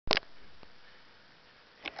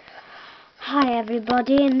Hi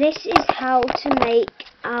everybody, and this is how to make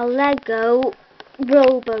a Lego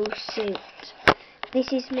Robo Suit.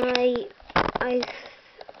 This is I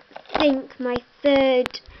think my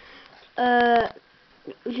third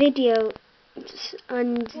video,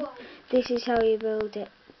 and this is how you build it.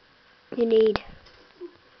 You need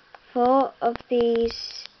 4 of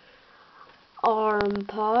these arm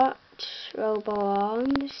parts, robo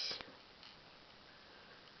arms,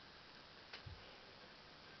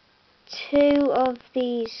 2 of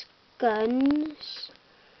these guns,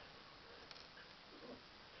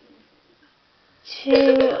 2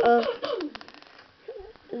 of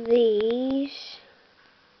these,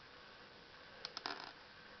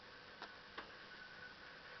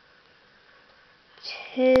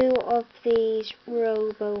 2 of these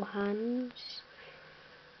robo hands,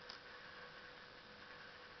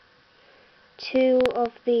 2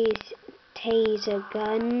 of these taser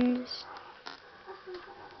guns,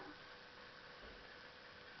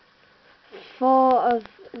 4 of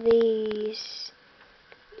these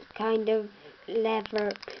kind of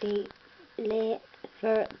leather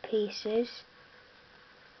pieces,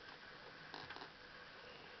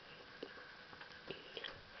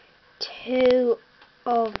 2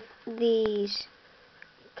 of these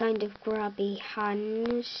kind of grabby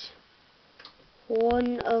hands,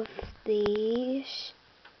 1 of these,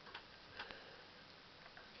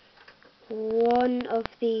 1 of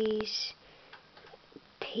these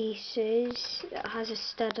pieces that has a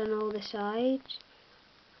stud on all the sides,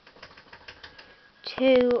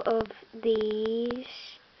 2 of these,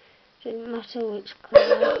 doesn't matter which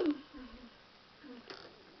colour,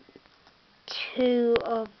 2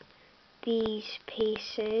 of these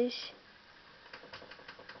pieces,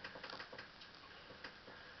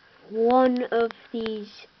 1 of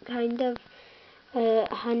these kind of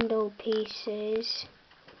handle pieces,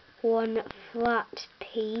 1 flat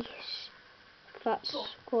piece, flat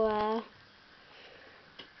square,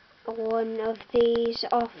 1 of these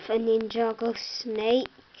off a Ninjago snake.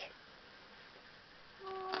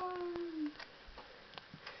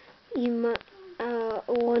 You might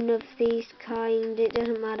 1 of these kind, it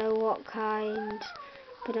doesn't matter what kind,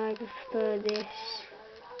 but I prefer this.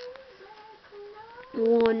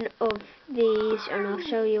 1 of these, and I'll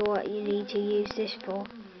show you what you need to use this for.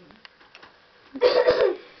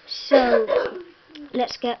 So,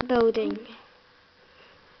 let's get building.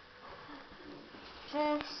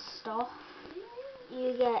 First off,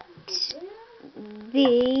 you get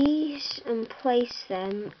these and place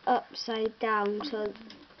them upside down so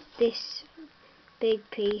this big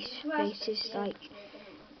piece faces like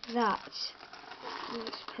that.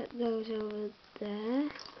 Let's put those over there.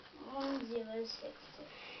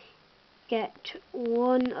 Get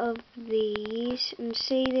 1 of these, and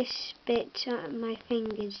see this bit my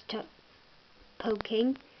fingers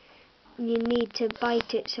poking? You need to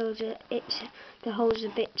bite it so that the hole's a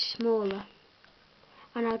bit smaller,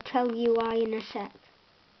 and I'll tell you why in a sec.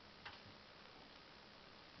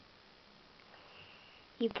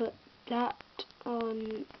 You put that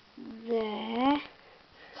on there,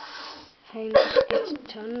 and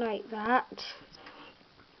it's done like that.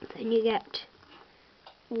 Then you get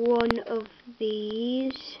 1 of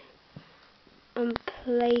these and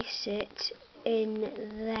place it in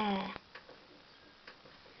there.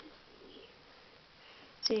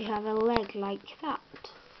 So you have a leg like that.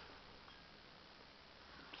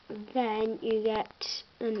 Then you get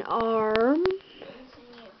an arm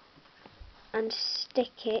and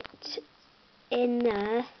stick it in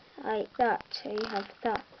there like that, so you have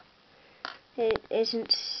that. It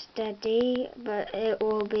isn't steady, but it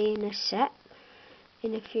will be in a sec,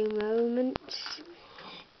 in a few moments.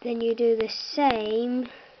 Then you do the same,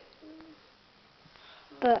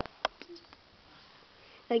 but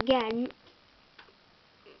again,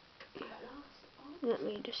 let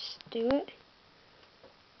me just do it.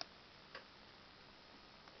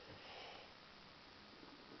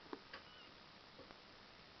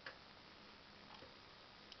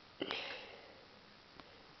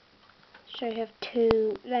 So you have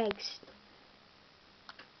 2 legs.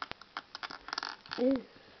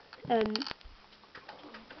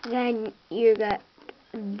 Then you get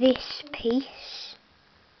this piece.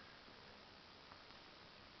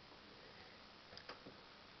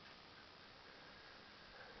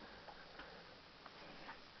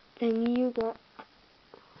 Then you got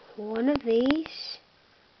 1 of these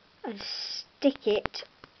and stick it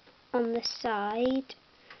on the side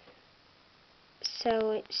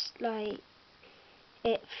so it's like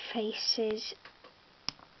it faces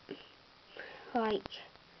like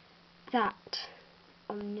that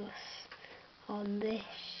on this.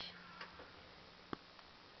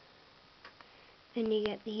 Then you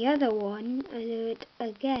get the other one and do it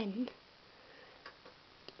again.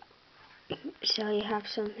 So you have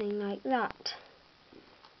something like that.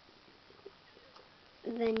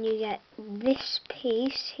 Then you get this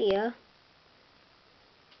piece here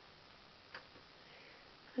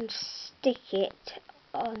and stick it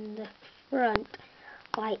on the front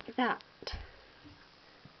like that.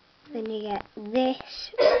 Then you get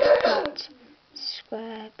this flat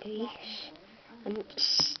square piece and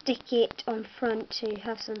stick it on front so you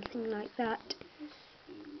have something like that.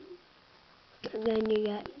 And then you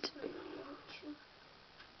get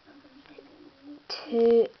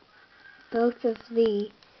both of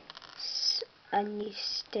these and you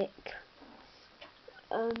stick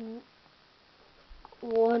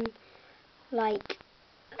one like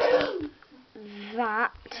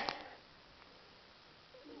that,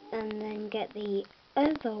 and then get the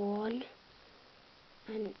other one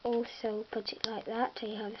and also put it like that so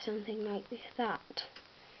you have something like that.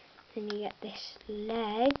 Then you get this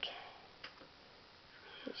leg,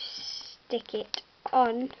 stick it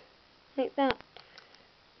on like that,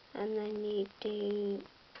 and then you do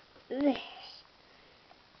this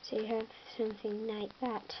so you have something like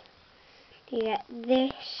that. You get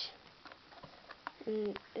this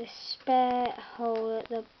and the spare hole at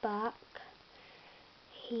the back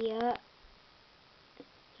here.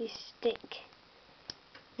 You stick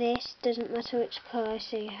this, doesn't matter which colour,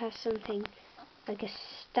 so you have something like a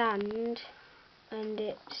stand and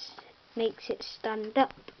it makes it stand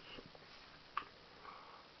up.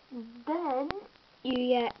 Then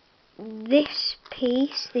you get this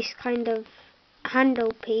piece, this kind of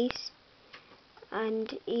handle piece,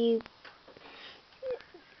 and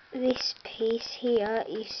this piece here,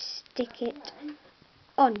 you stick it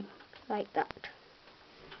on like that.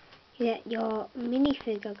 You get your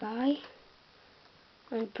minifigure guy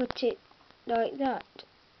and put it like that.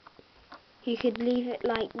 You could leave it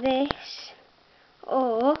like this,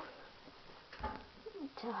 or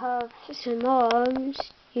to have some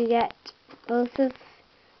arms, you get both of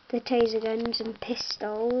the taser guns and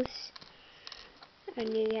pistols,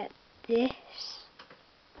 and you get this,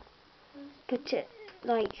 put it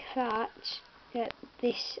like that, get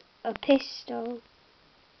this a pistol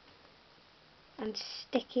and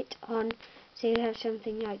stick it on so you have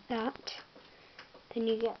something like that. Then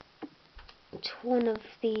you get one of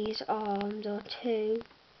these arms or two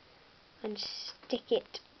and stick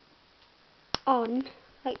it on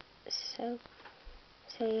like so,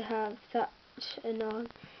 so you have that an arm,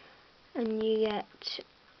 and you get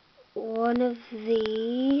one of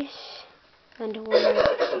these and one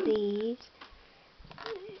of these,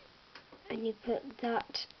 and you put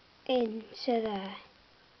that into there,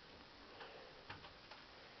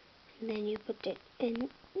 and then you put it in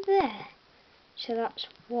there. So that's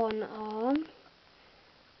one arm,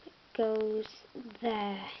 it goes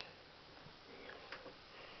there.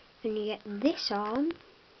 Then you get this arm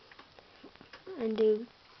and do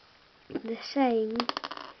the same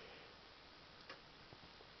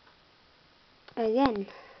again.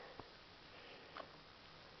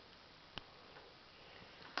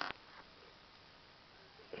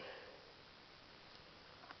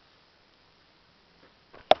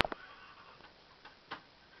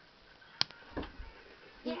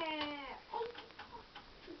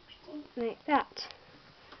 Like that,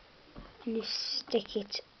 and you stick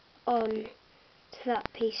it on to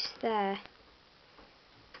that piece there.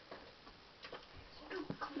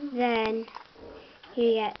 Then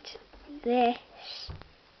you get this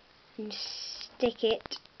and stick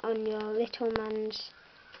it on your little man's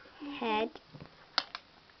head,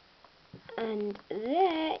 and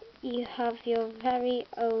there you have your very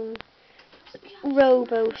own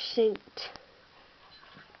Robo Suit.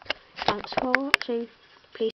 Thanks for watching.